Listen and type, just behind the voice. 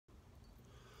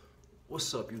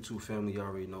What's up, YouTube family? You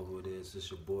already know who it is. It's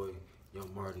your boy,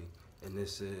 Young Marty, and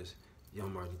this is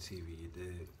Young Marty TV. You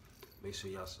dig? Make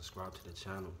sure y'all subscribe to the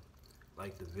channel,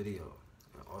 like the video,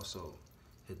 and also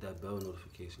hit that bell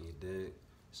notification. You dig?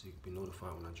 So you can be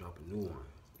notified when I drop a new one.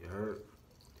 You heard?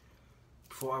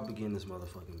 Before I begin this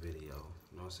motherfucking video,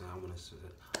 you know what I'm saying?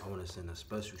 I wanna send a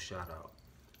special shout out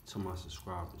to my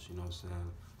subscribers. You know what I'm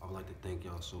saying? I would like to thank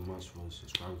y'all so much for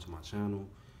subscribing to my channel.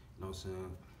 You know what I'm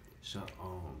saying?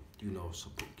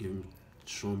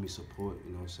 Showing me support,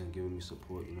 you know what I'm saying, giving me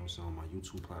support, you know what I'm saying, on my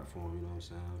YouTube platform, you know what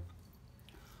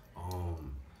I'm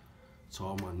saying. To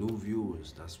all my new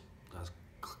viewers that's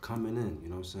coming in, you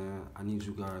know what I'm saying, I need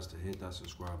you guys to hit that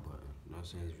subscribe button, you know what I'm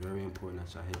saying. It's very important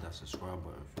that y'all hit that subscribe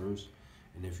button first,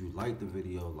 and if you like the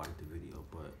video,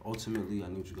 but ultimately I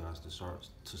need you guys to start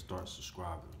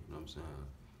subscribing, you know what I'm saying,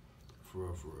 for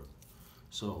real.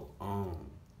 So,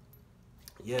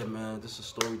 yeah, man, this is a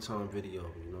story time video,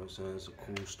 you know what I'm saying? It's a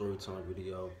cool story time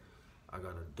video. I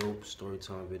got a dope story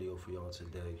time video for y'all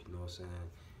today, you know what I'm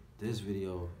saying? This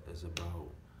video is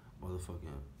about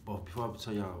but before I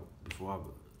tell y'all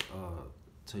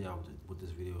what this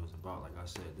video is about, like I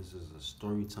said, this is a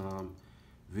story time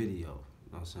video, you know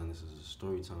what I'm saying? This is a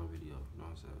story time video, you know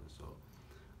what I'm saying? So,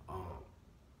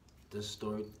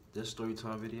 this story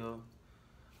time video,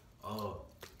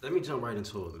 let me jump right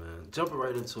into it, man. You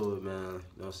know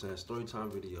what I'm saying?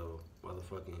 Storytime video,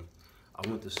 motherfucking. I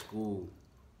went to school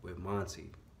with Monty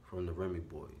from the Remy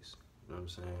Boyz. You know what I'm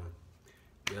saying?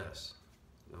 Yes.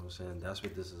 You know what I'm saying? That's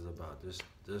what this is about.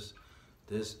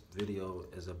 This video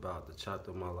is about the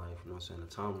chapter of my life. You know what I'm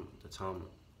saying? The time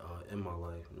in my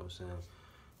life. You know what I'm saying?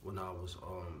 When I was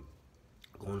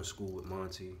going to school with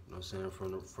Monty. You know what I'm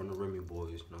saying? From the Remy Boyz.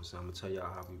 You know what I'm saying? I'm gonna tell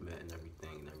y'all how we met and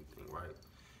everything, right?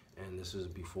 And this is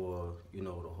before, you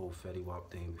know, the whole Fetty Wap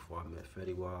thing, before I met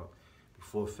Fetty Wap,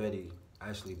 before Fetty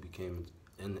actually became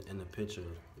in the picture,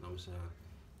 you know what I'm saying?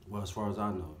 Well, as far as I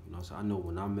know, you know what I'm saying? I know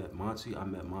when I met Monty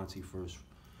first,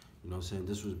 you know what I'm saying?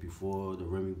 This was before the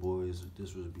Remy Boyz,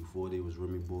 this was before they was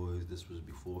Remy Boyz, this was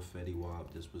before Fetty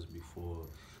Wap, this was before,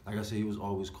 like I said, he was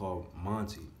always called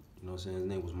Monty, you know what I'm saying? His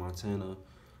name was Montana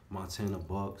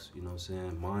Bucks, you know what I'm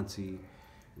saying? Monty.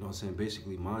 You know what I'm saying?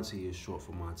 Basically, Monty is short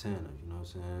for Montana, you know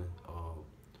what I'm saying?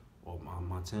 Or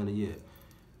Montana, yeah.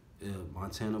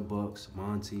 Montana Bucks,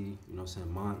 Monty, you know what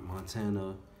I'm saying?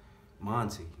 Montana,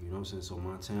 Monty, you know what I'm saying? So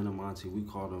Montana, Monty, we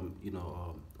call them, you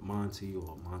know, Monty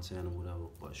or Montana, whatever,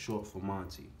 but short for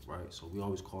Monty, right? So we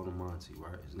always call him Monty,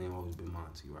 right? His name always been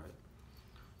Monty, right?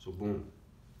 So boom.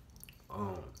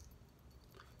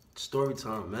 Story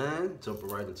time, man. Jumping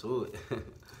right into it.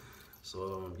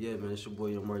 So, yeah, man, it's your boy,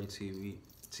 Young Marty TV,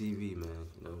 man,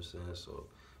 you know what I'm saying? So,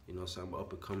 you know what I'm saying, I'm an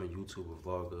up-and-coming YouTuber,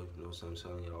 vlogger, you know what I'm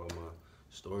saying, I'm telling y'all my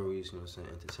stories, you know what I'm saying,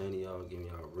 entertaining y'all, giving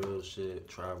y'all real shit,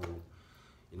 travel,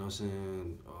 you know what I'm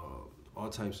saying, all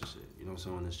types of shit, you know what I'm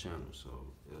saying, on this channel. So,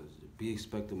 be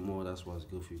expecting more. That's why it's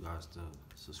good for you guys to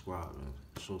subscribe, man,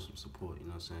 show some support, you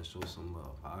know what I'm saying, show some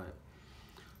love, all right?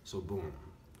 So, boom,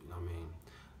 you know what I mean?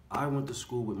 I went to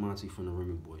school with Monty from the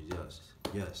Remy Boyz,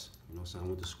 yes, you know what I'm saying, I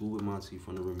went to school with Monty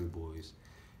from the Remy Boyz.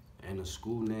 And the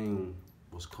school name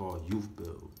was called Youth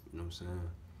Build, you know what I'm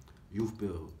saying? Youth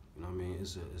Build, you know what I mean?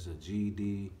 It's a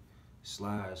GED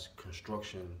 /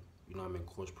 construction, you know what I mean,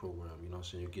 course program, you know what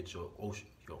I'm saying? You get your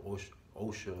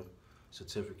OSHA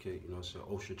certificate, you know what I'm saying?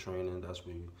 OSHA training, that's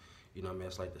where you know what I mean?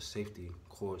 It's like the safety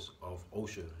course of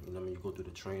OSHA, you know what I mean? You go through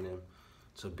the training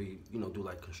to be, you know, do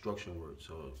like construction work.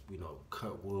 So, you know,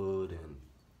 cut wood and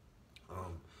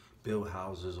build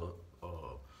houses or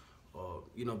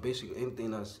you know, basically anything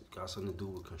that's got something to do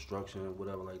with construction,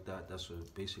 whatever like that. That's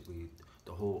what basically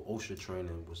the whole OSHA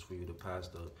training was, for you to pass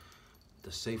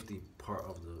the safety part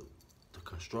of the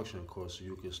construction course, so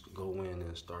you can go in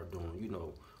and start doing, you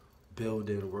know,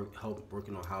 building,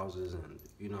 working on houses, and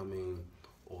you know what I mean,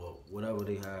 or whatever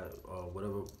they had,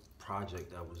 whatever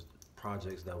projects that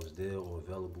was there or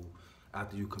available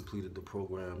after you completed the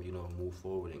program, you know, move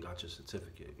forward and got your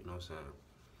certificate, you know what I'm saying?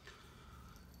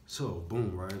 So,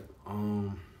 boom, right?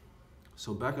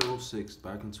 So back in 06,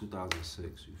 back in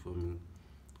 2006, you feel me?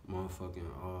 Motherfucking,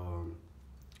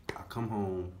 I come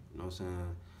home, you know what I'm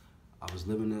saying? I was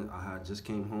I had just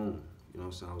came home, you know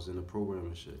what I'm saying? I was in the program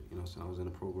and shit, you know what I'm saying? I was in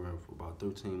the program for about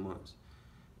 13 months.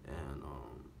 And,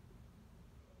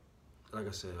 like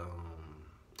I said,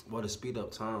 well, to speed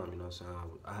up time, you know what I'm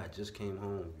saying? I had just came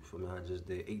home, you feel me? I just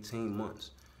did 18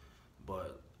 months.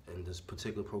 But in this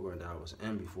particular program that I was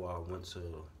in before I went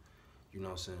to, you know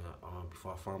what I'm saying,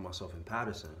 before I found myself in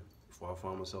Patterson,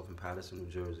 New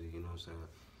Jersey, you know what I'm saying.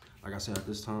 Like I said, at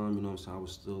this time, you know what I'm saying, I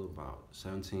was still about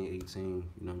 17, 18,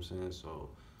 you know what I'm saying. So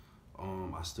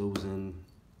I still was in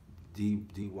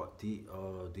DYFS, you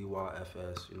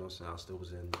know what I'm saying? I still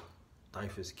was in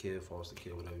Dyfus kid, foster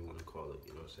kid, whatever you want to call it,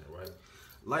 you know what I'm saying, right?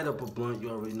 Light up a blunt, you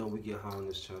already know we get high on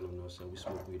this channel, you know what I'm saying? We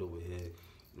smoke weed over here,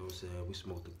 you know what I'm saying? We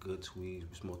smoke the good tweeds,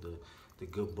 we smoke the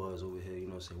good buzz over here, you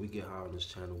know what I'm saying? We get high on this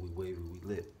channel, we wavy, we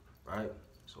lit, right?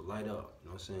 So light up, you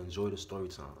know what I'm saying? Enjoy the story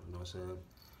time, you know what I'm saying?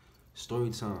 Story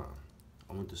time.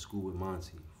 I went to school with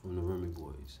Monty from the Remy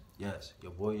Boyz. Yes,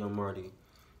 your boy Young Marty, you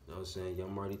know what I'm saying?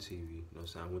 Young Marty TV, you know what I'm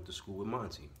saying? I went to school with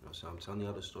Monty, you know what I'm saying? I'm telling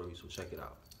y'all the story, so check it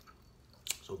out.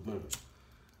 So boom.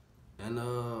 And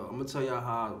I'm gonna tell y'all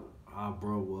how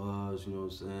bro was, you know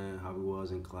what I'm saying? How he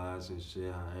was in class and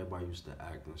shit, how everybody used to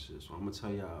act and shit. So I'm gonna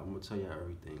tell y'all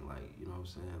everything, like, you know what I'm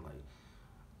saying? Like,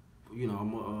 you know,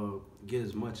 I'm gonna get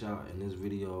as much out in this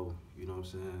video, you know what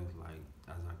I'm saying, like,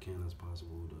 as I can as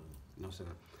possible to, you know what I'm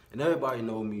saying? And everybody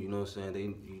know me, you know what I'm saying?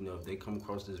 They, you know, if they come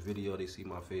across this video, they see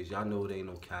my face, y'all know it ain't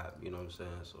no cap, you know what I'm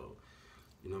saying? So,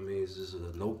 you know what I mean? This is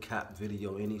a no cap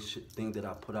video. Any thing that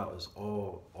I put out is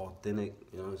all authentic,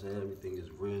 you know what I'm saying? Everything is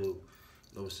real, you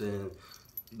know what I'm saying?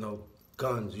 You know,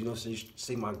 guns, you know what I'm saying? You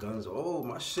see my guns, oh,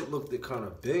 my shit looked kind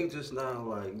of big just now,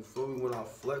 like, you feel me? When I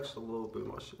flexed a little bit,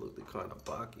 my shit looked kind of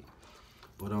blocky.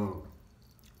 But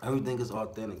everything is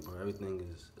authentic, bro. Everything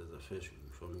is official,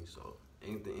 you feel me? So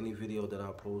any video that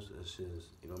I post, it's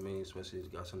just, you know what I mean? Especially if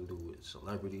it's got something to do with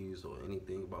celebrities or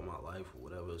anything about my life or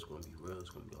whatever, it's gonna be real,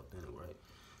 it's gonna be authentic, right?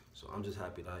 So I'm just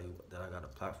happy that I got a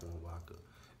platform where I could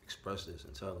express this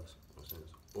and tell us, you know what I'm saying?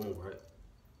 So boom, right?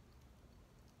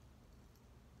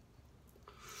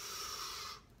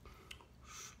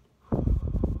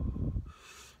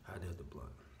 I did the blunt.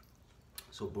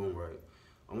 So boom, right?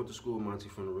 I went to school with Monty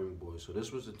from the Remy Boyz. So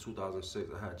this was in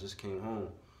 2006. I had just came home.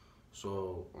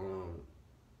 So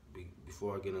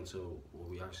before I get into what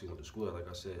we actually went to school at, like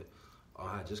I said,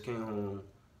 I had just came home.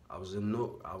 I was in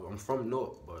Newark. I'm from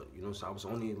Newark, but you know, so I was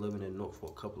only living in Newark for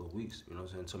a couple of weeks. You know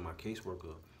what I'm saying? Until my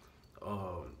caseworker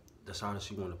decided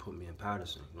she wanted to put me in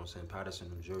Patterson. You know what I'm saying? Patterson,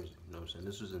 New Jersey. You know what I'm saying?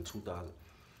 This was in 2000.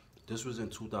 This was in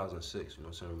 2006. You know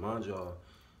what I'm saying? Remind y'all.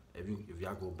 If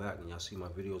y'all go back and y'all see my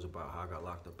videos about how I got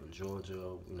locked up in Georgia,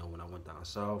 you know, when I went down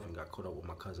south and got caught up with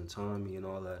my cousin Tommy and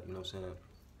all that, you know what I'm saying?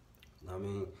 I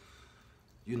mean,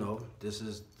 you know, this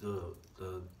is the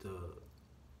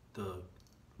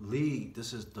lead.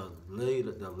 This is the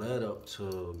led up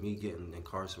to me getting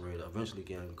incarcerated, eventually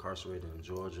getting incarcerated in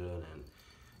Georgia and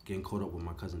getting caught up with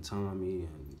my cousin Tommy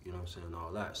and, you know what I'm saying,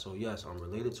 all that. So yes, I'm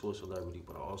related to a celebrity,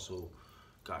 but I also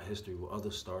got history with other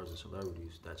stars and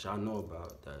celebrities that y'all know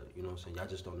about, that, you know what I'm saying, y'all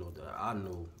just don't know that I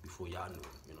know before y'all knew,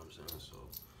 you know what I'm saying? So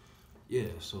yeah,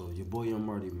 so your boy Young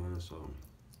Marty, man.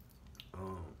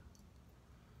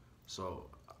 So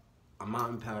I'm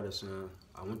out in Patterson.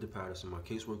 I went to Patterson. My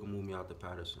caseworker moved me out to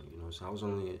Patterson, you know what I'm saying? I was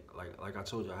only, like I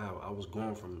told you, I was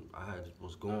gone for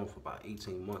about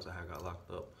 18 months. I had got locked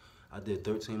up. I did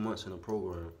 13 months in a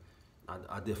program.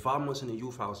 I did 5 months in the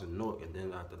youth house in Newark, and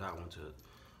then after that I went to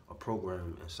a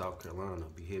program in South Carolina,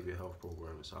 behavioral health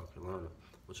program in South Carolina,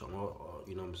 which I'm,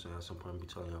 you know what I'm saying, at some point I'll be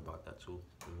telling you about that too.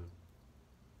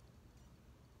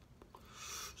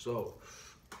 So,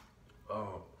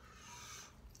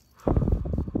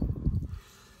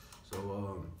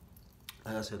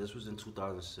 like I said, this was in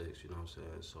 2006, you know what I'm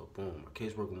saying? So, boom, my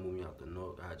caseworker moved me out to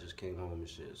Newark. I just came home and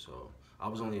shit, so I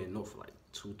was only in Newark for like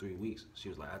 2-3 weeks. She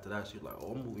was like, after that, she was like,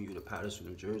 oh, I'm moving you to Patterson,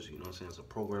 New Jersey, you know what I'm saying? It's a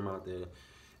program out there,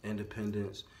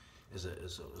 Independence. It's a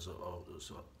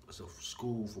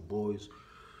school for boys.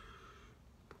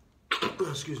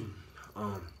 Excuse me.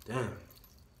 Damn,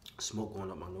 smoke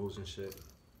going up my nose and shit.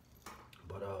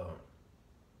 But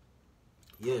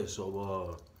yeah.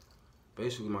 So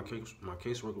basically, my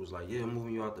caseworker was like, yeah, I'm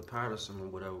moving you out to Patterson or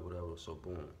whatever. So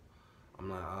boom. I'm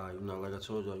like, you know, like I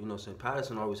told y'all, you know what I'm saying,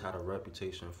 Patterson always had a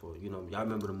reputation for, you know, y'all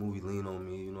remember the movie Lean on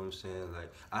Me, you know what I'm saying?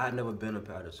 Like, I had never been to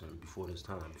Patterson before this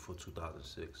time, before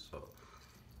 2006. So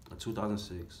in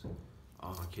 2006, my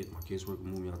caseworker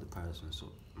moved me out to Patterson.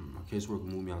 So my caseworker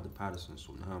moved me out to Patterson.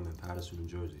 So now I'm in Patterson, New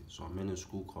Jersey. So I'm in a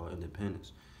school called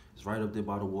Independence. It's right up there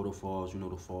by the waterfalls. You know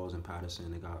the falls in Patterson.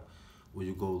 They got, where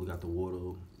you go, they got the water,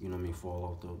 you know what I mean, fall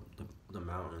off the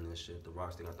mountain and shit. The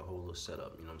rocks, they got the whole little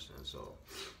setup, you know what I'm saying? So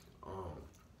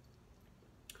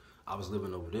I was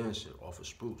living over there and shit, off of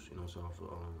Spruce, you know what I'm saying? Off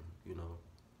of, you know,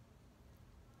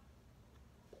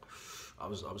 I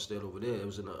was staying over there. It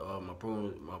was in my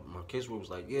program. My caseworker was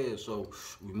like, yeah, so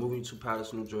we moving to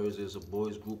Patterson, New Jersey. It's a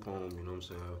boys group home, you know what I'm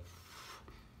saying?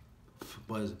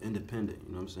 But it's independent,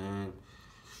 you know what I'm saying?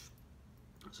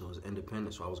 So it's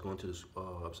independent. So I was going to this.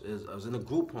 I was in a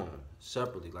group home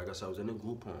separately. Like I said, I was in a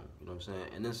group home, you know what I'm saying?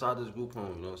 And inside this group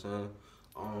home, you know what I'm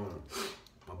saying?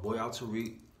 My boy Al Tariq,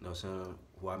 you know what I'm saying,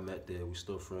 who I met there. We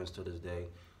still friends to this day.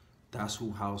 That's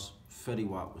who house Fetty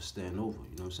Wap was staying over.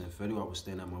 You know what I'm saying? Fetty Wap was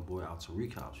staying at my boy Al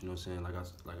Tariq house. You know what I'm saying? Like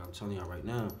I'm telling y'all right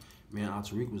now, me and Al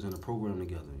Tariq was in a program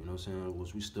together. You know what I'm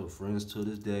saying? We still friends to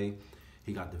this day.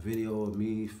 He got the video of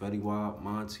me, Fetty Wap,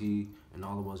 Monty, and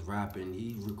all of us rapping.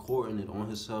 He recording it on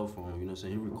his cell phone. You know what I'm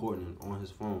saying? He recording it on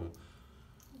his phone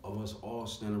of us all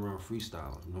standing around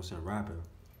freestyling. You know what I'm saying? Rapping.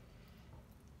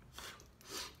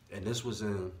 And this was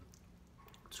in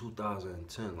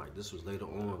 2010. Like, this was later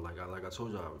on. Like I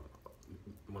told y'all,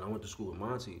 when I went to school with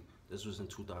Monty, this was in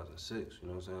 2006. You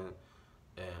know what I'm saying?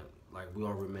 And like, we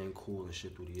all remained cool and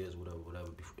shit through the years, whatever.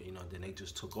 Before, you know, then they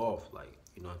just took off. Like,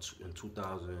 you know, in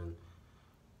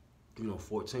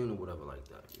 2014 or whatever, like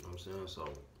that. You know what I'm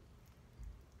saying?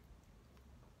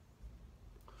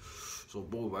 So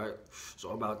boom, right? So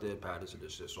I'm out there practicing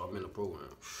this shit. So I'm in the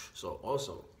program. So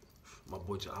also, my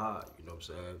boy Jihad, you know what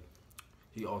I'm saying?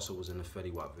 He also was in the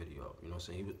Fetty Wap video. You know what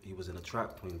I'm saying? He was in the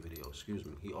Trap Queen video, excuse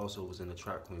me. He also was in the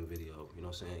Trap Queen video. You know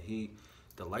what I'm saying?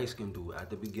 The light-skinned dude at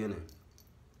the beginning,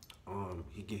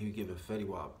 he giving Fetty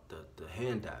Wap the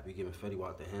hand dap. He giving Fetty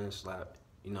Wap the hand slap.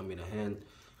 You know what I mean? The hand,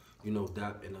 you know,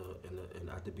 dap in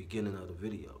at the beginning of the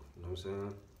video. You know what I'm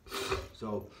saying?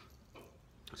 So,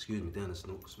 excuse me, damn, the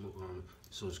smoke on me.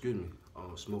 So excuse me,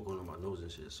 smoke on my nose and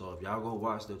shit. So if y'all go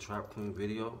watch the Trap Queen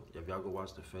video, if y'all go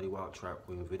watch the Fetty Wap Trap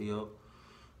Queen video,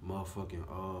 motherfucking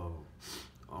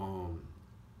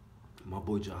my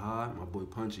boy Jihad, my boy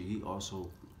Punchy, he also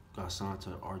got signed to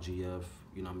RGF.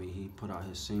 You know what I mean? He put out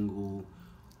his single.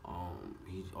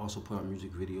 He also put out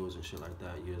music videos and shit like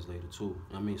that years later too. You know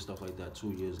what I mean? Stuff like that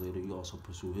 2 years later. He also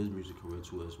pursued his music career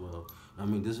too as well. I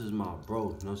mean, this is my bro. You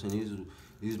know what I'm saying?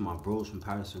 These are my bros from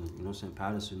Patterson. You know what I'm saying?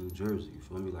 Patterson, New Jersey. You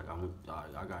feel me? Like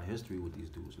I got history with these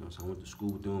dudes. You know what I'm saying? I went to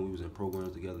school with them. We was in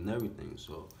programs together and everything.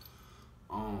 So,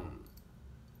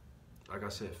 like I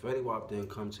said, Fetty Wap didn't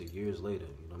come to years later.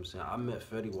 You know what I'm saying? I met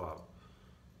Fetty Wap,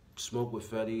 smoked with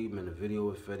Fetty, in the video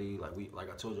with Fetty. Like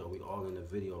I told y'all, we all in the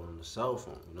video on the cell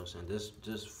phone. You know what I'm saying?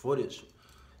 This footage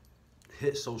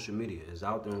hit social media. It's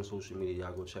out there on social media.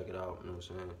 Y'all go check it out. You know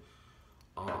what I'm saying?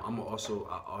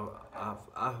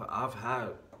 I've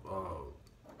had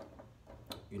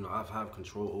you know, I've had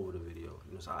control over the video.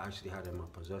 You know, so I actually had it in my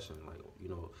possession, like, you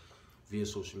know, via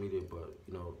social media. But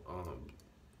you know,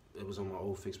 it was on my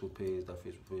old Facebook page. That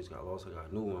Facebook page got lost. I got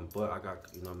a new one. But I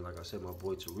got, you know, like I said, my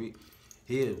boy Tariq,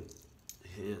 he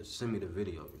sent me the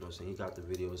video. You know what I'm saying? He got the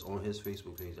video. It's on his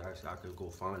Facebook page. Actually, I could go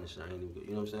find this shit. I ain't even,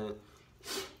 you know what I'm saying?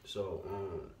 So,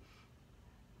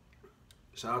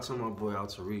 shout out to my boy Al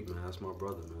Tariq, man. That's my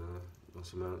brother, man. You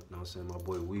know what I'm saying? My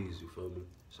boy Weez, you feel me?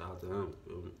 Shout out to him,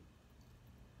 you feel me?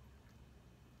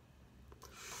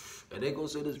 And they go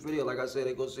see this video, like I said,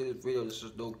 they go see this video. This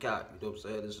is no cap, you know what I'm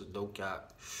saying? This is no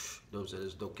cap. You know what I'm saying?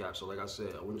 This is no cap. So like I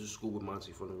said, I went to school with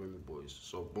Monty from the Remy Boyz.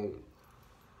 So boom.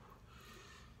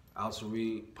 Al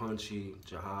Tariq, Punchy,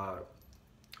 Jihad,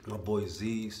 my boy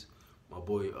Z's, my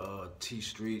boy T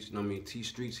Streets. You know what I mean? T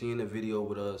Streets, he in the video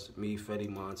with us. Me, Fetty,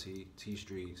 Monty, T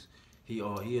Streets. He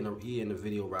in the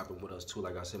video rapping with us too.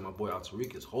 Like I said, my boy Al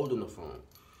Tariq is holding the phone.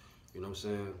 You know what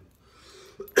I'm saying?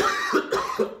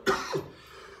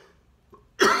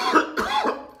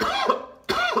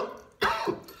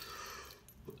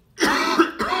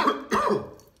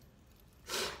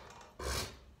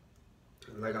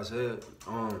 Like I said,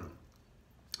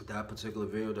 that particular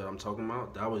video that I'm talking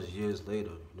about, that was years later.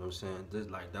 You know what I'm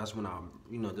saying? That's when how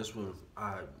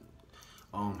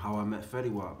I met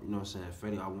Fetty Wap. You know what I'm saying?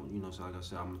 Fetty, you know, so like I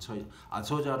said, I'm gonna tell you. I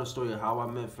told y'all the story of how I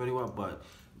met Fetty Wap, but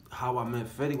how I met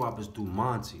Fetty Wap is through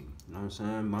Monty. You know what I'm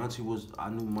saying? I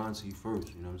knew Monty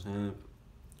first. You know what I'm saying?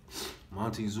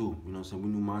 Monty Zoo. You know what I'm saying? We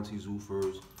knew Monty Zoo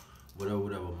first.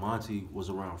 Whatever. Monty was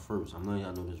around first. I'm letting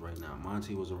y'all know this right now.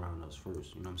 Monty was around us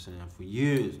first. You know what I'm saying? For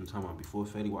years, I'm talking about before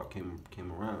Fetty Wap came around. You know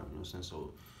what I'm saying?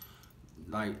 So,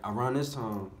 like, around this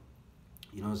time,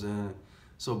 you know what I'm saying?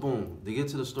 So, boom. To get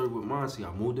to the story with Monty,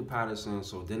 I moved to Patterson.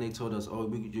 So, then they told us, oh,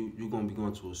 you're going to be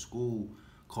going to a school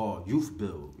called Youth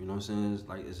Build. You know what I'm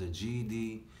saying? It's a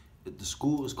GED. The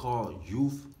school is called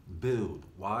Youth Build.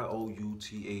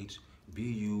 YOUTHBUILD.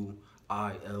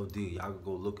 Y'all can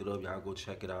go look it up. Y'all go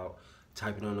check it out.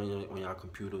 Type it on your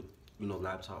computer, you know,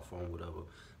 laptop, phone, whatever.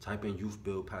 Type in Youth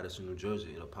Build Patterson, New Jersey.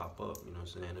 It'll pop up. You know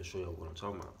what I'm saying? It'll show you what I'm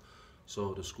talking about.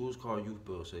 So the school's called Youth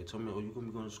Build. So they told me, oh, you're gonna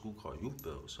be going to school called Youth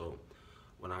Build. So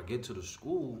when I get to the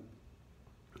school,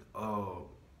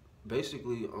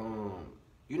 basically,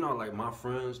 you know, like my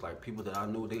friends, like people that I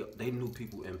knew, they knew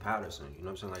people in Patterson. You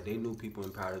know what I'm saying? Like they knew people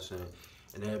in Patterson.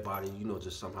 And everybody, you know,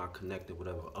 just somehow connected,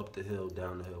 whatever, up the hill,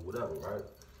 down the hill, whatever, right?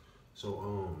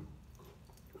 So,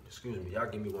 excuse me, y'all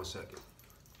give me 1 second.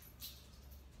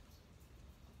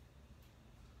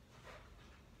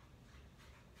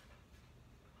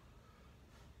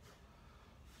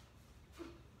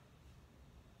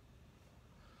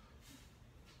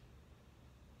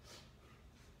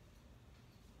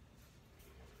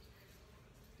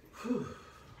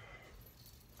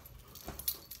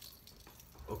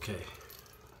 Okay,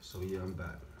 so yeah, I'm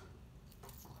back.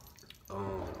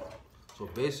 Um, so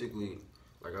basically,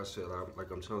 like I said, like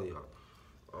I'm telling y'all,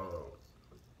 uh,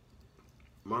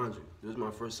 mind you, this is my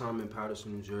first time in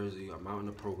Patterson, New Jersey. I'm out in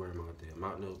the program out there. I'm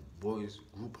out in the boys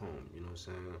group home. You know what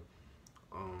I'm saying?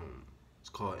 It's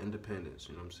called Independence.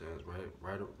 You know what I'm saying? It's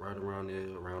right around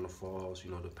there, around the falls.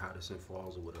 You know, the Patterson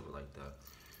Falls or whatever like that.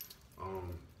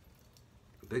 Um,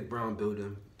 Big brown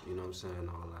building. You know what I'm saying?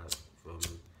 All that. Feel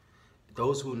me?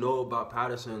 Those who know about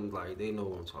Patterson, like, they know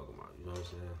what I'm talking about, you know what I'm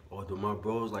saying? Or do my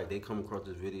bros, like, they come across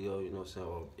this video, you know what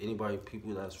I'm saying? Or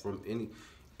people that's from,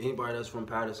 anybody that's from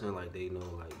Patterson, like, they know,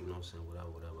 like, you know what I'm saying?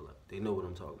 Whatever, like, they know what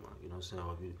I'm talking about, you know what I'm saying?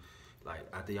 Or if you, like,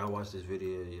 after y'all watch this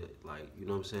video, like, you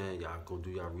know what I'm saying? Y'all go do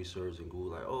y'all research and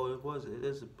Google, like, oh, it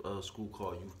is a school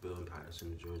called Youth Bill in Patterson,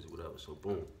 New Jersey, whatever, so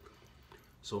boom.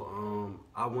 So,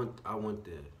 I went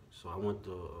there. So I went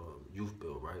to Youth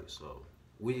Bill, right? So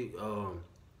we,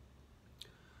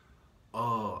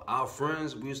 our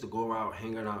friends, we used to go out,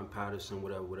 hanging out in Patterson,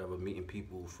 whatever, meeting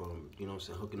people from, you know what I'm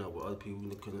saying, hooking up with other people, you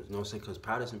know what I'm saying, because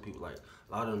Patterson people, like,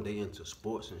 a lot of them, they into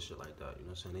sports and shit like that, you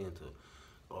know what I'm saying, they into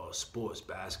sports,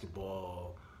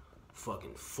 basketball,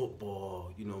 fucking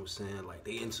football, you know what I'm saying, like,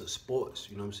 they into sports,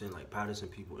 you know what I'm saying, like, Patterson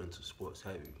people into sports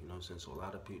heavy, you know what I'm saying, so a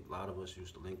lot of us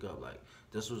used to link up, like,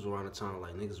 this was around the time,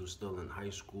 like, niggas was still in high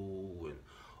school and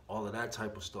all of that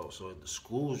type of stuff. So the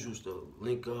schools used to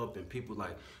link up, and people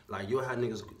like you had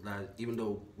niggas like, even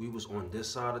though we was on this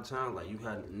side of town, like you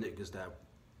had niggas that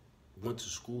went to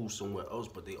school somewhere else,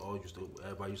 but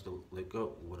everybody used to link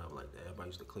up, whatever like that. Everybody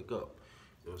used to click up.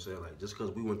 You know what I'm saying? Like, just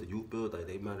because we went to youth build, like,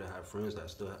 they might have had friends that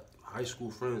still had high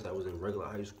school friends that was in regular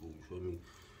high school. You feel me?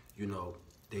 You know,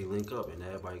 they link up and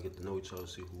everybody get to know each other,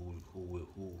 see who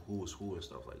was who and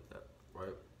stuff like that,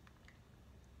 right?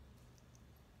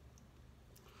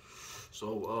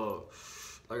 So,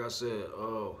 like I said,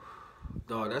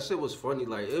 dog, that shit was funny.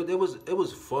 Like, it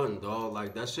was fun, dog.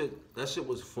 Like, that shit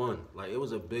was fun. Like, it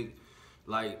was a big,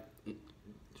 like,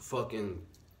 fucking,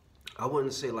 I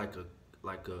wouldn't say like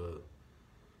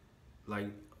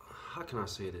how can I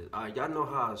say this? Y'all know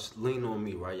how Lean on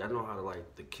Me, right? Y'all know how,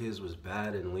 like, the kids was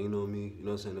bad and Lean on Me. You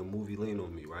know what I'm saying? The movie Lean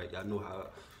on Me, right? Y'all know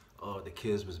how the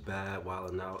kids was bad,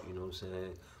 wilding out. You know what I'm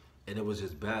saying? And it was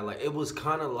just bad. Like, it was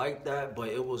kind of like that, but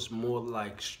it was more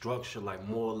like structured, like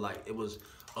more like it was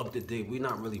up to date. We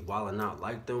not really wilding out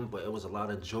like them, but it was a lot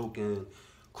of joking,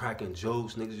 cracking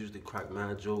jokes. Niggas used to crack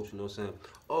mad jokes. You know what I'm saying?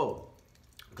 Oh,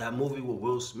 that movie with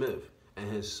Will Smith and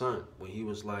his son when he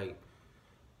was like,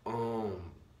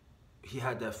 he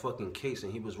had that fucking case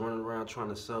and he was running around trying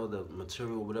to sell the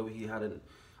material, whatever he had in.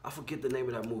 I forget the name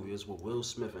of that movie. It's with Will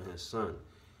Smith and his son.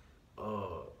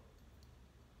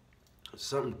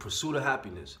 Something, Pursuit of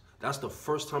Happiness. That's the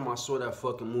first time I saw that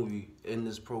fucking movie in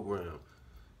this program.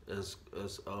 As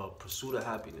Pursuit of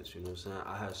Happiness, you know what I'm saying?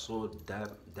 I had saw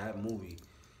that movie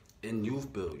in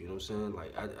Youth Build, you know what I'm saying?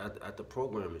 Like, at the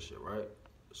program and shit, right?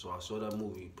 So I saw that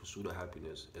movie, Pursuit of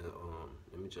Happiness, and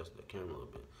let me adjust the camera a little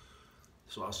bit.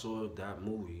 So I saw that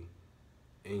movie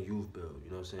in Youth Build,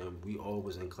 you know what I'm saying? We all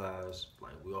was in class,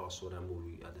 like, we all saw that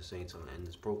movie at the same time in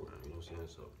this program, you know what I'm saying?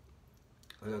 So,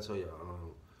 I gotta tell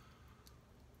y'all,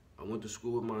 I went to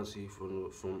school with Monty from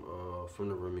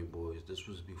the Remy Boyz. This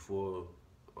was before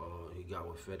he got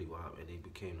with Fetty Wap and they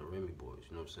became the Remy Boyz,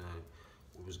 you know what I'm saying?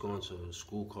 We was going to a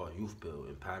school called Youth Build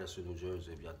in Patterson, New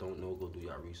Jersey. If y'all don't know, go do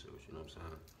y'all research, you know what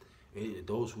I'm saying? And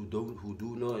those who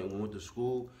do know and went to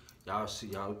school,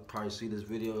 y'all probably see this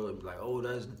video and be like, oh,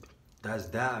 that's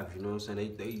Daff, you know what I'm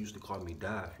saying? They used to call me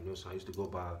Daff, you know what I'm saying? I used to go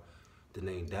by the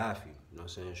name Daffy, you know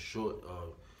what I'm saying?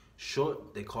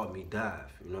 Short, they called me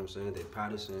Daff, you know what I'm saying? They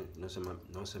Patterson, you know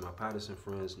what I'm saying? My Patterson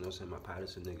friends, you know what I'm saying? My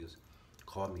Patterson niggas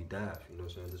called me Daff, you know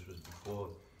what I'm saying? This was before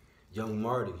Young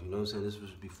Marty, you know what I'm saying? This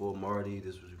was before Marty,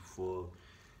 this was before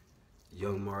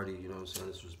Young Marty, you know what I'm saying?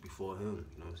 This was before him,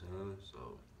 you know what I'm saying?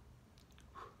 So,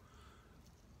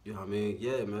 you know what I mean?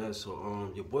 Yeah, man,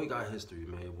 so, your boy got history,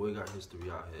 man. Your boy got history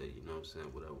out here, you know what I'm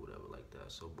saying? Whatever, like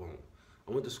that. So, boom.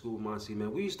 I went to school with Monty,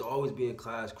 man. We used to always be in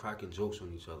class cracking jokes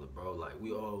on each other, bro. Like,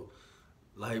 we all,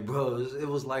 like, bro, it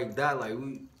was like that. Like,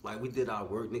 we did our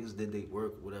work. Niggas did their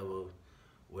work, whatever. You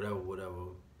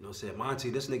know what I'm saying? Monty,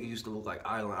 this nigga used to look like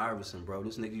Allen Iverson, bro.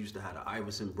 This nigga used to have the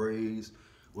Iverson braids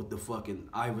with the fucking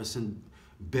Iverson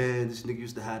band. This nigga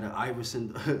used to have the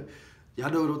Iverson... Y'all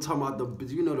know what I'm talking about,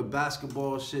 the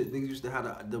basketball shit. Niggas used to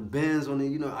have the bands on it.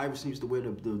 You know, Iverson used to wear the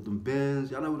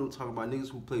bands. Y'all know what I'm talking about. Niggas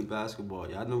who play basketball.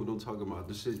 Y'all know what I'm talking about.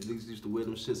 The shit, niggas used to wear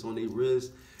them shits on their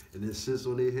wrists and then shits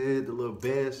on their head, the little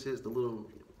band shits, the little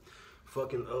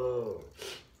fucking,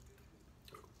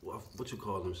 what you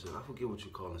call them shit. I forget what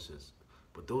you call them shits.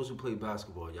 But those who play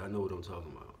basketball, y'all know what I'm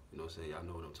talking about. You know what I'm saying? Y'all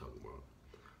know what I'm talking about.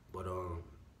 But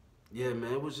yeah,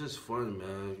 man, it was just fun,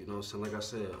 man. You know what I'm saying? Like I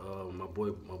said, my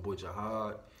boy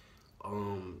Jihad,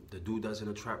 the dude that's in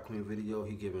the Trap Queen video,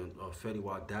 he giving Fetty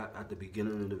Wap dap at the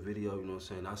beginning of the video. You know what I'm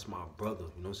saying? That's my brother.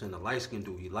 You know what I'm saying? The light skinned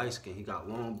dude, he light skinned, he got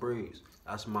long braids.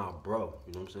 That's my bro.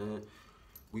 You know what I'm saying?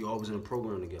 We always in a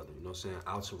program together. You know what I'm saying?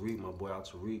 Al Tariq, my boy Al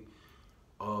Tariq.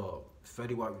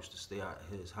 Fetty Wap used to stay at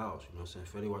his house, you know what I'm saying?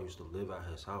 Fetty Wap used to live at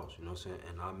his house, you know what I'm saying?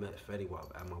 And I met Fetty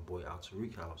Wap at my boy Al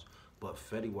Tariq's house. But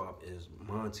Fetty Wap is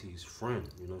Monty's friend,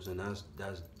 you know what I'm saying?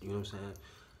 That's you know what I'm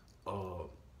saying?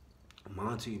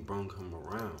 Monty brung him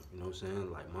around, you know what I'm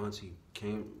saying? Like Monty,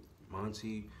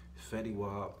 Fetty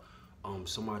Wap,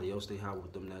 somebody else they had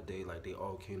with them that day, like they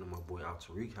all came to my boy Al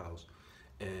Tariq's house.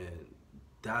 And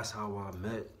that's how I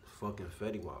met fucking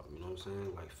Fetty Wap, you know what I'm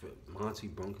saying? Like Monty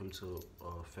brung him to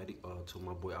to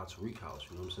my boy Al Tariq's house,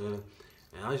 you know what I'm saying?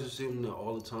 And I used to see him there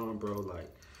all the time, bro.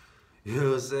 Like, you know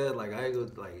what I'm saying? Like I ain't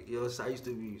gonna like, you know, I used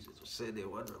to be sitting there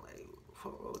wondering like,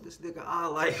 fuck this nigga, I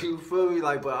like, you feel me?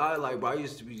 Like, but I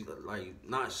used to be like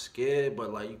not scared,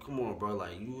 but like, come on, bro.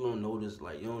 Like you don't know this,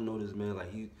 like you don't know this man.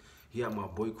 Like he had my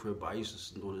boy crib, but I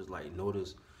used to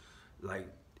notice like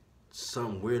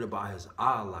something weird about his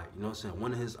eye, like, you know what I'm saying?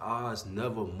 One of his eyes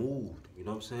never moved, you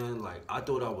know what I'm saying? Like, I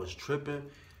thought I was tripping.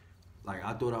 Like,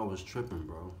 I thought I was tripping,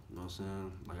 bro. You know what I'm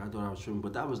saying? Like, I thought I was tripping,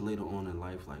 but that was later on in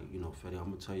life. Like, you know, Fetty,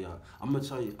 I'm gonna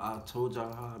tell you, I told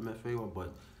y'all how I met Fetty,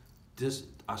 but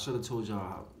I should have told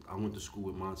y'all I went to school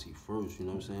with Monty first, you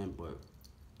know what I'm saying? But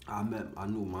I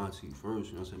knew Monty first,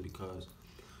 you know what I'm saying? Because,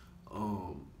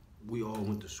 we all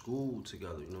went to school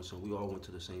together, you know what I'm saying? We all went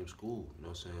to the same school, you know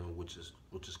what I'm saying?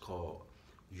 Which is called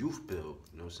Youth Build,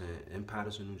 you know what I'm saying? In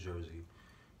Patterson, New Jersey,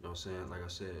 you know what I'm saying? Like I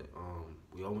said,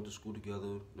 we all went to school together,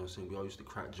 you know what I'm saying? We all used to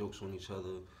crack jokes on each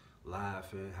other,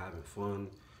 laughing, having fun,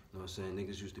 you know what I'm saying?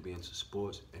 Niggas used to be into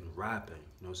sports and rapping,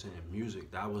 you know what I'm saying? And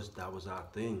music, that was our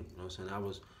thing, you know what I'm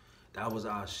saying? That was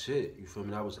our shit, you feel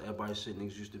me? That was everybody's shit.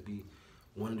 Niggas used to be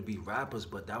wanted to be rappers,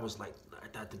 but that was like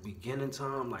at the beginning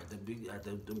time, like at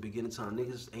the beginning time,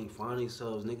 niggas ain't find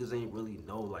themselves, niggas ain't really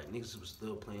know, like niggas was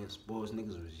still playing sports,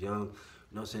 niggas was young, you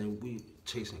know what I'm saying? We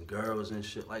chasing girls and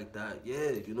shit like that,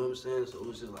 yeah, you know what I'm saying? So it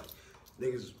was just like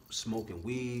niggas smoking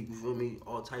weed, you feel me?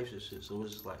 All types of shit. So it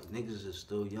was just like niggas is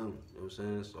still young, you know what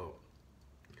I'm saying? So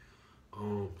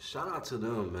shout out to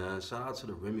them, man. Shout out to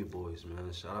the Remy boys,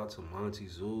 man. Shout out to Monty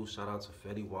Zoo. Shout out to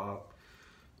Fetty Wap.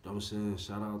 You know what I'm saying?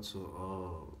 Shout out to,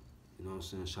 you know what I'm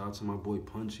saying? Shout out to my boy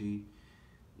Punchy. You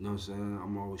know what I'm saying?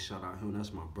 I'm always shout out him.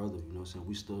 That's my brother. You know what I'm saying?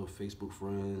 We still Facebook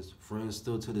friends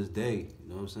still to this day. You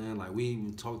know what I'm saying? Like,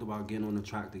 we talked about getting on the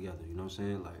track together. You know what I'm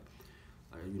saying? Like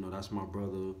you know, that's my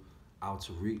brother. Al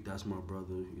Tariq, that's my brother.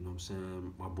 You know what I'm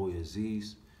saying? My boy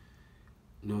Aziz.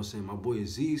 You know what I'm saying? My boy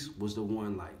Aziz was the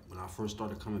one, like, when I first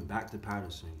started coming back to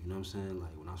Patterson. You know what I'm saying?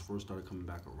 Like, when I first started coming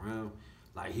back around,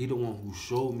 like, he the one who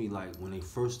showed me, like, when they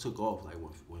first took off, like,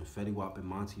 when Fetty Wap and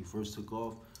Monty first took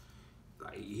off,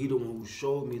 like, he the one who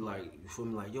showed me, like, you feel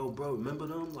me, like, yo, bro, remember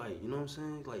them? Like, you know what I'm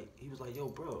saying? Like, he was like, yo,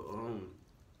 bro,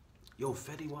 yo,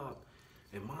 Fetty Wap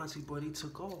and Monty, boy, they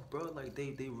took off, bro. Like, they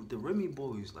the Remy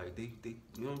boys, like, they, you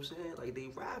know what I'm saying? Like,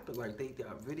 they rapping, like, they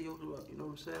got videos, you know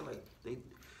what I'm saying? Like, they,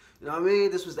 you know what I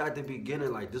mean? This was at the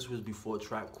beginning, like, this was before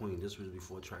Trap Queen. This was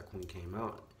before Trap Queen came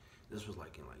out. This was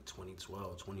like in like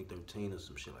 2012, 2013 or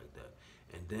some shit like that.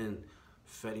 And then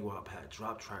Fetty Wap had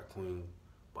dropped Trap Queen,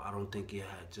 but I don't think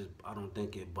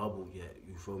it bubbled yet,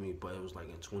 you feel me? But it was like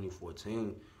in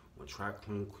 2014 when Trap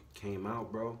Queen came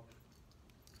out, bro.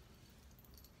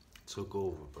 Took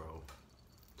over, bro.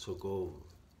 Took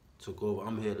over.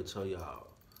 I'm here to tell y'all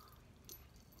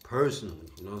personally,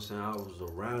 you know what I'm saying? I was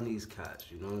around these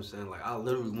cats, you know what I'm saying? Like, I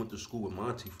literally went to school with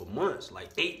Monty for months, like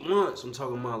 8 months. I'm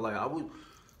talking about, like, I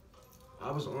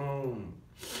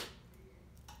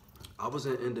was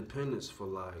in Independence for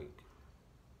like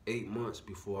 8 months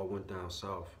before I went down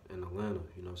south in Atlanta,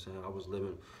 you know what I'm saying? I was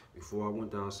living, before I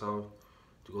went down south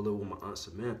to go live with my Aunt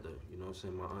Samantha, you know what I'm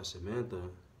saying? My Aunt Samantha,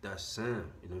 that's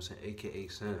Sam, you know what I'm saying? AKA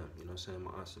Sam, you know what I'm saying?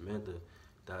 My Aunt Samantha,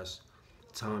 that's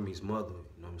Tommy's mother,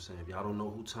 you know what I'm saying? If y'all don't know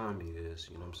who Tommy is,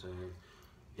 you know what I'm saying?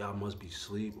 Y'all must be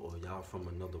asleep, or y'all from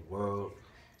another world.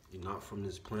 You're not from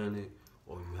this planet,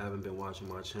 or you haven't been watching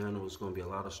my channel. It's gonna be a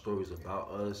lot of stories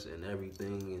about us and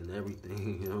everything, you know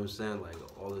what I'm saying? Like,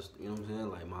 all this, you know what I'm saying?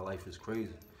 Like, my life is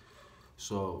crazy.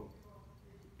 So,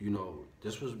 you know,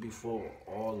 this was before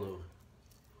all of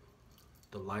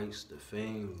the lights, the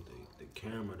fame, the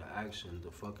camera, the action,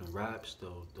 the fucking raps, the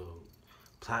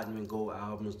platinum and gold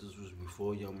albums. This was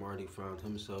before Young Marty found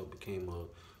himself, became a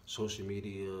social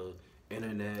media,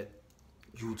 internet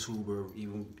YouTuber,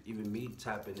 even me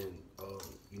tapping in,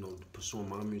 you know, pursuing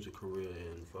my music career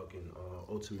and fucking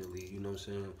ultimately, you know what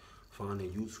I'm saying, finding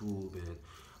YouTube and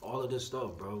all of this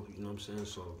stuff, bro. You know what I'm saying?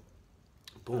 So,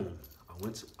 boom, I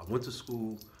went to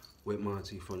school with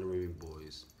Monty from the Remy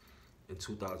Boyz in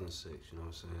 2006. You know what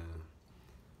I'm saying?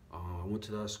 I went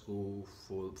to that school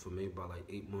for maybe about like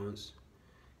 8 months,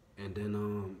 and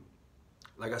then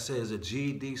like I said, it's a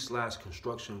GED slash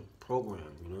construction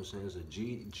program. You know what I'm saying? It's a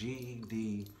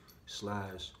GED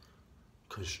slash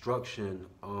construction.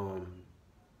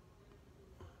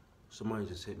 Somebody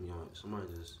just hit me on.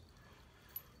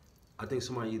 I think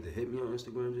somebody either hit me on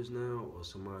Instagram just now or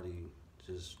somebody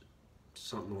just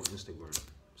something on Instagram.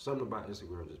 Something about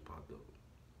Instagram just popped up.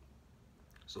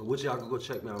 So which y'all can go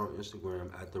check me out on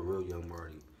Instagram at the real Young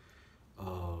Marty.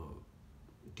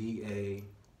 DAREALYUNGMARTY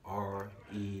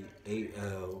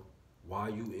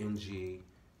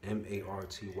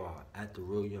at the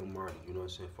real Young Marty. You know what I'm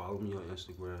saying? Follow me on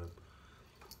Instagram.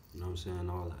 You know what I'm saying?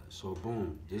 All that. So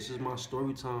boom, this is my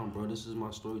story time, bro. This is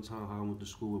my story time. How I went to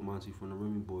school with Monty from the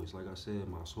Remy Boyz. Like I said,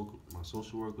 my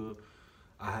social worker.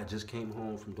 I had just came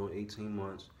home from doing 18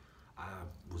 months. I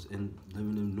was living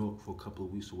in New York for a couple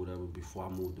of weeks or whatever before I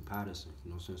moved to Patterson. You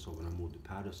know what I'm saying? So when I moved to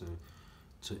Patterson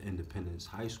to Independence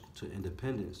High School,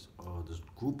 this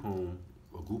group home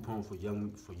for young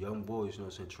boys. You know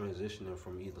what I'm saying? Transitioning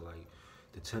from either like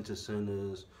detention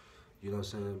centers. You know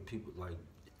what I'm saying? People like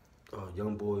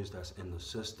young boys that's in the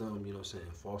system, you know what I'm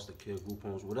saying, foster care, group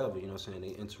homes, whatever, you know what I'm saying,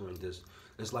 they entering this,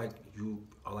 it's like you're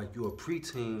a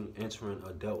preteen entering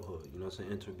adulthood, you know what I'm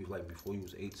saying, entering like before you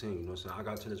was 18, you know what I'm saying, I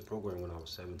got to this program when I was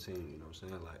 17, you know what I'm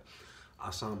saying, like,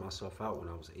 I signed myself out when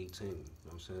I was 18, you know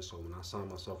what I'm saying, so when I signed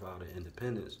myself out at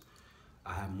Independence,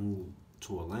 I had moved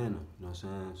to Atlanta, you know what I'm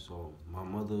saying, so my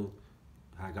mother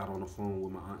had got on the phone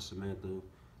with my Aunt Samantha,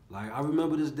 like, I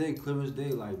remember this day, clear as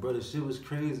day, like, bro, this shit was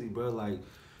crazy, bro,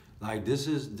 like this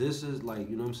is like,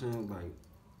 you know what I'm saying, like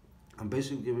I'm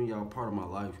basically giving y'all part of my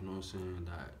life, you know what I'm saying,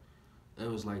 that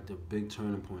was like the big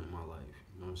turning point in my life,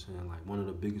 you know what I'm saying, like one of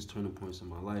the biggest turning points in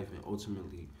my life, and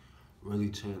ultimately really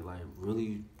changed, like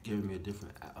really giving me a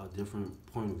different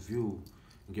point of view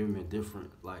and giving me a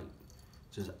different like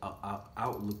just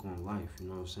outlook on life, you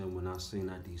know what I'm saying, when I seen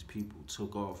that these people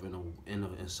took off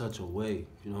in such a way,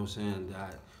 you know what I'm saying,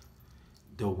 that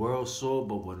the world saw,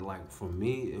 but what, like, for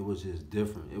me, it was just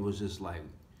different. It was just like,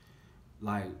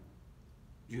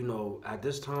 you know, at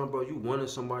this time, bro, you wanted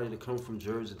somebody to come from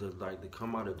Jersey, to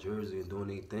come out of Jersey and doing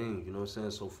their thing, you know what I'm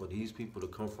saying? So for these people to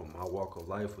come from my walk of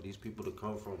life, for these people to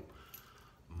come from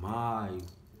my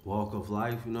walk of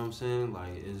life, you know what I'm saying?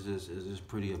 Like, it's just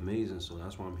pretty amazing. So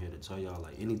that's why I'm here to tell y'all,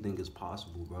 like, anything is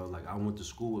possible, bro. Like, I went to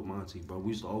school with Monty, bro.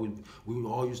 We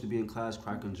all used to be in class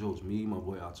cracking jokes. Me, my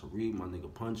boy Tariq, my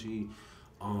nigga Punchy,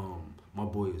 my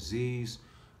boy Aziz,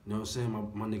 you know what I'm saying,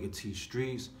 my nigga T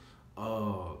Streets,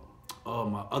 my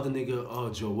other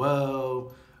nigga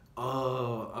Joel,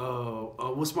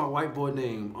 what's my white boy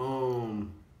name?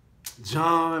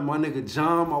 John, my nigga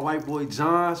John, my white boy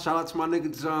John. Shout out to my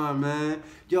nigga John, man.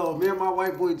 Yo, me and my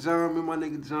white boy John, me and my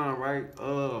nigga John, right?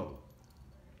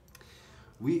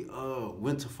 We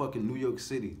went to fucking New York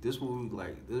City. This what went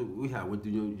to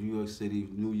New York City,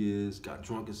 New Year's, got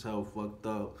drunk as hell, fucked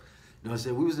up. You know what I'm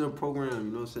saying? We was in a program,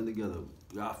 you know what I'm saying, together.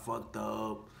 Got fucked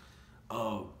up.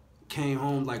 Came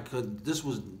home, like, cause this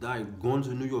was, like, going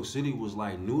to New York City was,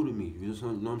 like, new to me. You know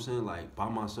what I'm saying? Like, by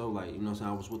myself, like, you know what I'm saying?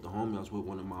 I was with the homie. I was with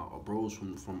one of my bros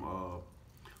from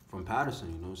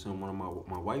Patterson, you know what I'm saying? One of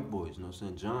my white boys, you know what I'm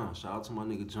saying? John. Shout out to my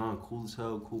nigga John. Cool as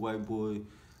hell, cool white boy.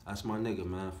 That's my nigga,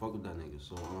 man. Fuck with that nigga.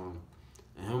 So,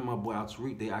 and him and my boy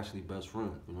Tariq, they actually best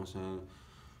friends, you know what I'm saying?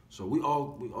 So we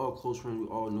all close friends. We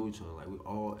all know each other. Like, we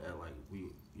all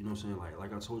you know what I'm saying?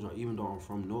 Like I told y'all, even though I'm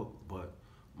from North, but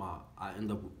I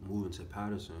ended up moving to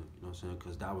Patterson, you know what I'm saying?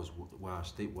 Because that was where I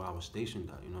was stationed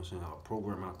at, you know what I'm saying? Our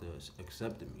program out there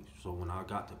accepted me. So when I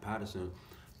got to Patterson,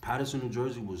 New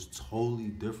Jersey was totally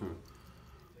different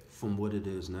from what it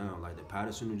is now. Like, the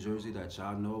Patterson, New Jersey that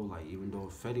y'all know, like, even though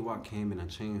Fetty Wap came in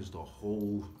and changed the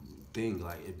whole thing,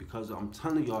 like, because I'm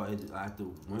telling y'all,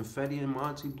 when Fetty and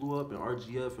Monty blew up and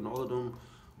RGF and all of them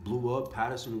blew up,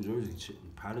 Patterson, New Jersey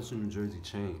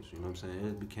changed, you know what I'm saying?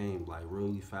 It became, like,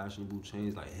 really fashionable,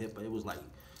 changed, like, it was, like,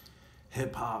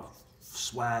 hip-hop,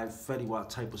 swag, Fetty Wap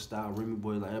type of style, Remy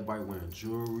Boy, like, everybody wearing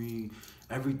jewelry,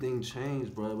 everything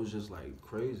changed, bro. It was just, like,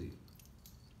 crazy.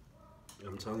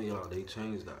 I'm telling y'all, they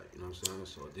changed that, you know what I'm saying?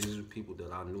 So these are people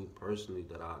that I knew personally,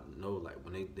 that I know, like,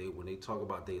 when they talk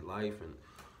about their life and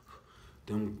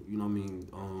them, you know what I mean,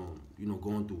 you know,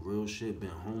 going through real shit,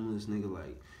 being homeless, nigga,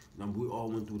 like, We all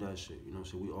went through that shit, you know what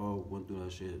I'm saying? We all went through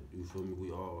that shit, you feel me?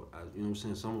 We all, you know what I'm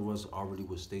saying? Some of us already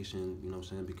was stationed, you know what I'm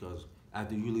saying? Because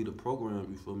after you leave the program,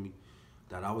 you feel me,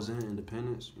 that I was in,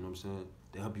 Independence, you know what I'm saying?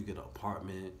 They help you get an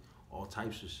apartment, all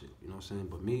types of shit, you know what I'm saying?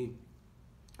 But me,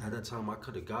 at that time, I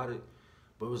could have got it.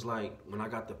 But it was like, when I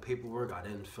got the paperwork, I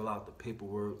didn't fill out the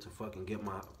paperwork to fucking get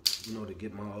my, to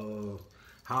get my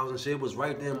housing shit. It was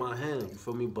right there in my hand, you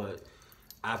feel me? But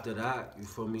after that, you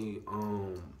feel me,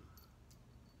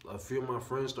 a few of my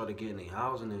friends started getting their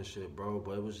housing and shit, bro.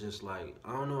 But it was just like,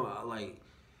 I don't know,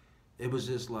 it was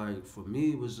just like, for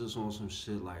me, it was just on some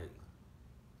shit like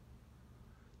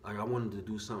I wanted to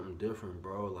do something different,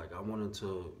 bro. Like I wanted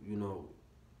to,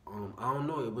 I don't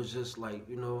know, it was just like, man,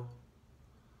 you know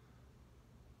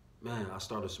what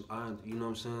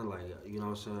I'm saying? Like, you know what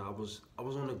I'm saying? I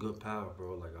was on a good path,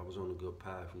 bro. Like I was on a good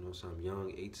path, you know what I'm saying? I'm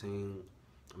young, 18,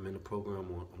 I'm in the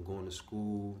program, I'm going to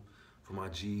school for my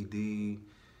GED.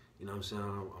 You know what I'm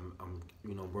saying? I'm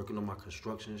working on my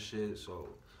construction shit. So,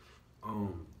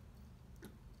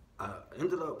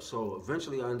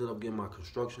 eventually I ended up getting my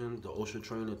construction, the OSHA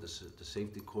training, the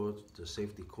safety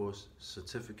course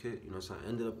certificate. You know what I'm saying? I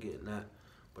ended up getting that,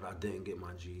 but I didn't get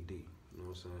my GED. You know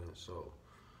what I'm saying? So,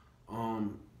 I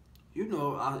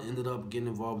ended up getting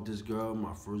involved with this girl,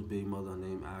 my first baby mother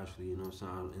named Ashley. You know what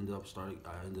I'm saying?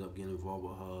 I ended up getting involved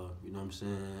with her. You know what I'm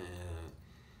saying?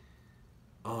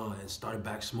 And started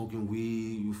back smoking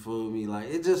weed, you feel me?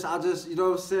 Like, you know what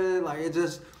I'm saying? Like,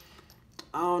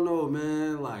 I don't know,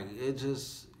 man. Like,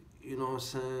 you know what I'm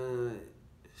saying?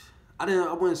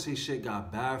 I wouldn't say shit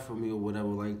got bad for me or whatever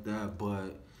like that,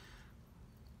 but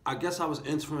I guess I was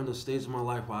entering the stage of my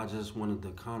life where I just wanted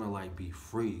to kind of like be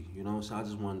free, you know what I'm saying? I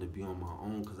just wanted to be on my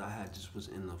own because I just was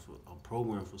in a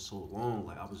program for so long.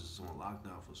 Like, I was just on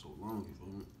lockdown for so long, you feel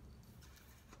me?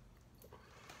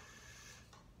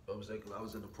 I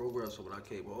was in the program, so when I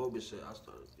came home and shit, I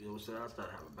started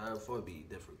having bad fun, be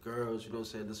different girls, you know what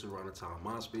I'm saying? This is around the time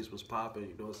MySpace was popping,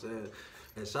 you know what I'm saying?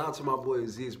 And shout out to my boy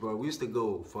Aziz, bro. We used to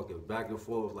go fucking back and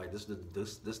forth, like this the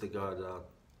guy that I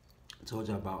told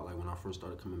you about, like when I first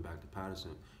started coming back to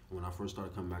Patterson. And when I first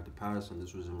started coming back to Patterson,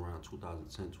 this was in around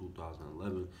 2010,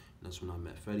 2011, and that's when I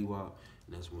met Fetty Wap,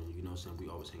 and that's when, you know what I'm saying, we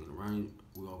always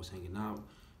hanging out.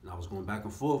 And I was going back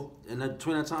and forth. And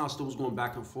between that time, I still was going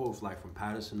back and forth, like from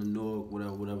Patterson to Newark,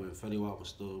 whatever. And Fetty Wap would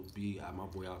still be at my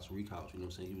boy Al Tariq house, you know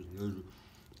what I'm saying? He was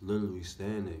literally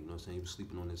standing, you know what I'm saying? He was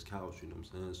sleeping on his couch, you know what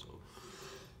I'm saying? So,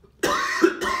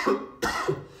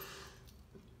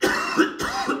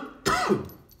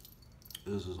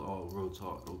 this is all real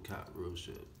talk, no cap, real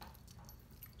shit.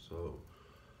 So,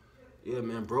 yeah,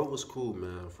 man, bro was cool,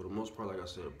 man. For the most part, like I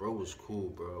said, bro was cool,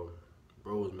 bro.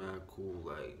 Bro was mad cool,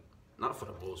 like, not for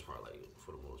the most part, like,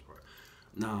 for the most part.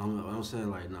 Nah, I'm saying,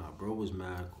 like, nah, bro was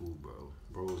mad cool, bro.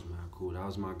 Bro was mad cool. That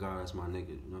was my guy, that's my nigga,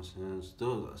 you know what I'm saying?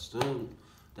 Still,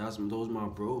 those my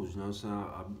bros, you know what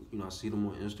I'm saying? I see them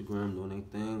on Instagram doing their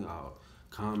thing. I'll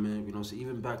comment, you know what I'm saying?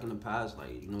 Even back in the past,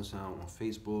 like, you know what I'm saying, on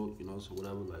Facebook, you know, so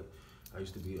whatever, like, I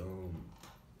used to be, you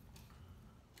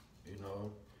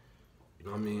know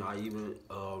what I mean? I even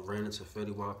ran into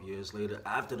Fetty Wap years later.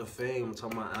 After the fame, I'm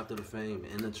talking about after the fame,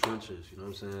 in the trenches, you know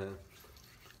what I'm saying?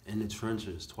 In the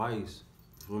trenches, twice.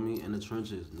 You feel me? In the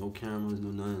trenches. No cameras, no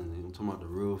nothing. I'm talking about the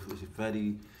real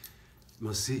Fetty,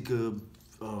 Masika,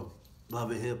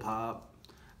 Love and Hip Hop,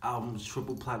 albums,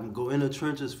 triple platinum. Go in the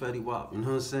trenches, Fetty Wap. You know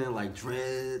what I'm saying? Like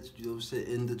dreads, you know what I'm saying?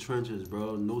 In the trenches,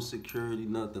 bro. No security,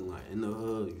 nothing. Like in the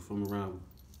hood, you from around.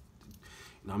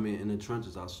 You know what I mean? In the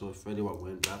trenches, I saw Fetty Wap,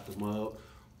 went and dapped him up,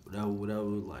 whatever.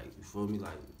 Like, you feel me?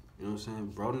 Like, you know what I'm saying?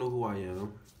 Bro know who I am. You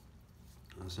know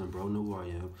what I'm saying? Bro know who I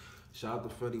am. Shout out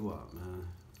to Fetty Wap, man.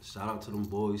 Shout out to them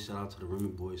boys. Shout out to the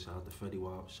Remy boys. Shout out to Fetty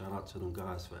Wap. Shout out to them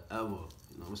guys forever.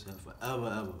 You know what I'm saying? Forever, ever.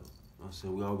 You know what I'm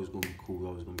saying? We always gonna be cool. We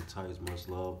always gonna be tight. As much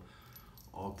love.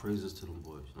 All praises to them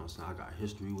boys. You know what I'm saying? I got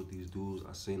history with these dudes.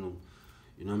 I seen them.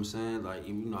 You know what I'm saying? Like,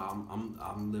 you know,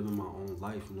 I'm living my own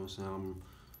life. You know what I'm saying?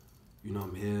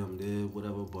 I'm here, I'm there,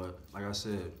 whatever. But like I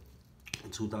said, in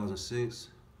 2006,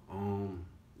 we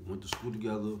went to school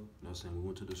together. You know what I'm saying? We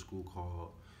went to the school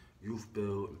called Youth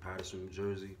Build in Patterson, New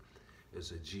Jersey.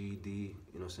 It's a GED, you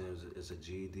know what I'm saying? It's a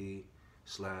GED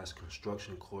 /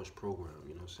 construction course program.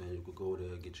 You know what I'm saying? You could go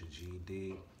there, get your GED,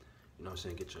 you know what I'm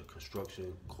saying? Get your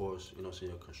construction course, you know what I'm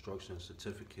saying? Your construction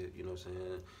certificate, you know what I'm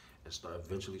saying? And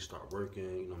eventually start working,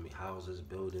 you know what I mean? Houses,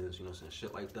 buildings, you know what I'm saying?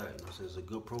 Shit like that, you know what I'm saying? It's a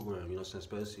good program, you know what I'm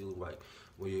saying? Especially like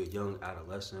when you're a young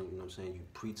adolescent, you know what I'm saying? You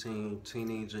preteen,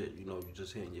 teenager, you know, you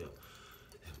just hitting your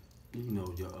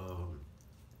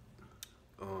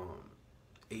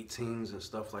 18s and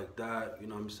stuff like that. You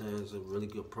know what I'm saying? It's a really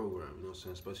good program. You know what I'm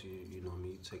saying? Especially, you know what I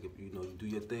mean, you take it, you know, you do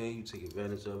your thing, you take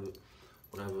advantage of it.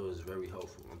 Whatever is very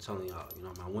helpful. I'm telling y'all, you know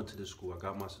what I mean? I went to this school, I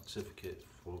got my certificate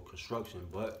for construction,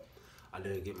 but I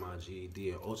didn't get my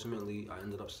GED. And ultimately, I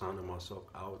ended up signing myself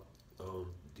out of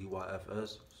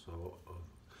DYFS. So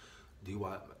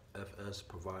DYFS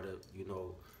provided, you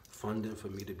know, funding for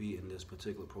me to be in this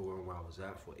particular program where I was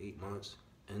at for 8 months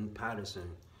in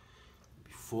Patterson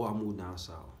before I moved down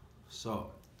south.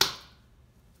 So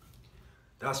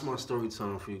that's my story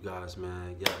time for you guys,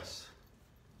 man. Yes.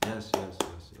 I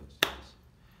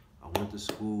went to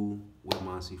school with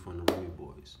Monty from the Remy Boyz.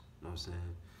 You know what I'm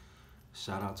saying?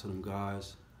 Shout out to them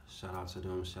guys. Shout out to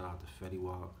them. Shout out to Fetty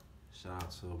Wap. Shout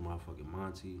out to motherfucking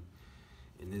Monty.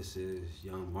 And this is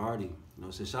Young Marty. You know what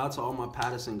I'm saying? Shout out to all my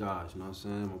Patterson guys. You know what I'm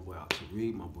saying? My boy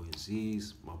Tariq, my boy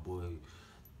Aziz, my boy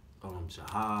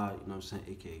Jihad, you know what I'm saying?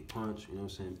 AKA Punch, you know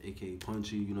what I'm saying? AKA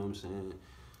Punchy, you know what I'm saying?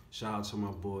 Shout out to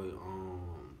my boy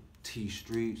T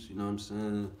Streets, you know what I'm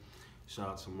saying? Shout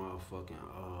out to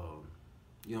motherfucking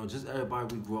you know, just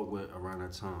everybody we grew up with around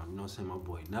that time. You know what I'm saying? My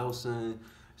boy Nelson.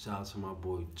 Shout out to my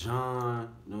boy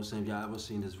John. You know what I'm saying? If y'all ever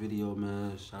seen this video,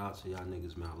 man, shout out to y'all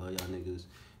niggas, man. I love y'all niggas.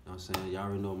 You know what I'm saying? Y'all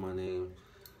already know my name.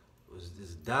 It was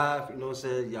this Dive, you know what I'm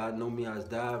saying? Y'all know me as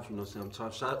Dive, you know what I'm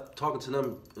saying? I'm talking to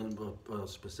them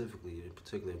specifically, in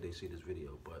particular, if they see this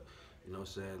video. But, you know what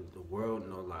I'm saying? The world,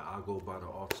 you know, like, I go by the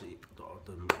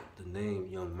name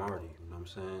Young Marty, you know what I'm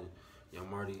saying? Young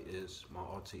Marty is my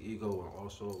alter ego, and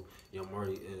also Young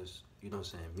Marty is, you know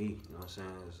what I'm saying, me, you know what I'm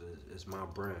saying? It's my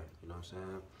brand, you know what I'm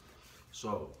saying?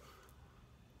 So,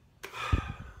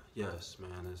 yes,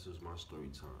 man, this is my story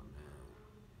time, man.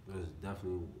 It's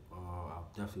definitely, I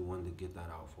definitely wanted to get that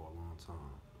out for a long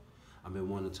time. I've been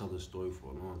wanting to tell this story for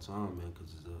a long time, man,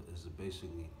 because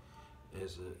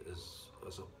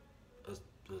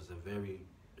it's a very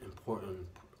important,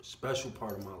 special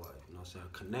part of my life. You know what I'm saying?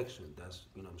 A connection. That's,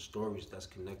 you know, stories that's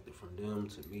connected from them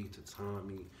to me, to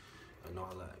Tommy, and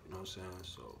all that. You know what I'm saying?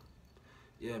 So,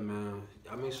 yeah, man.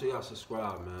 Y'all make sure y'all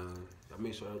subscribe, man. Y'all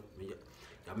make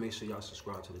sure y'all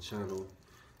subscribe to the channel.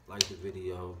 Like the video,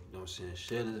 you know what I'm saying?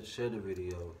 Share the video,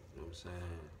 you know what I'm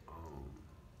saying?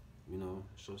 You know,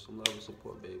 show some love and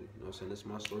support, baby. You know what I'm saying? This is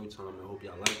my story time. I hope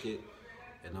y'all like it.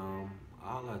 And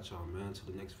I'll let y'all, man. Till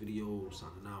the next video.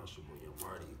 Signing out. It's your boy Young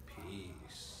Marty.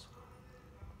 Peace.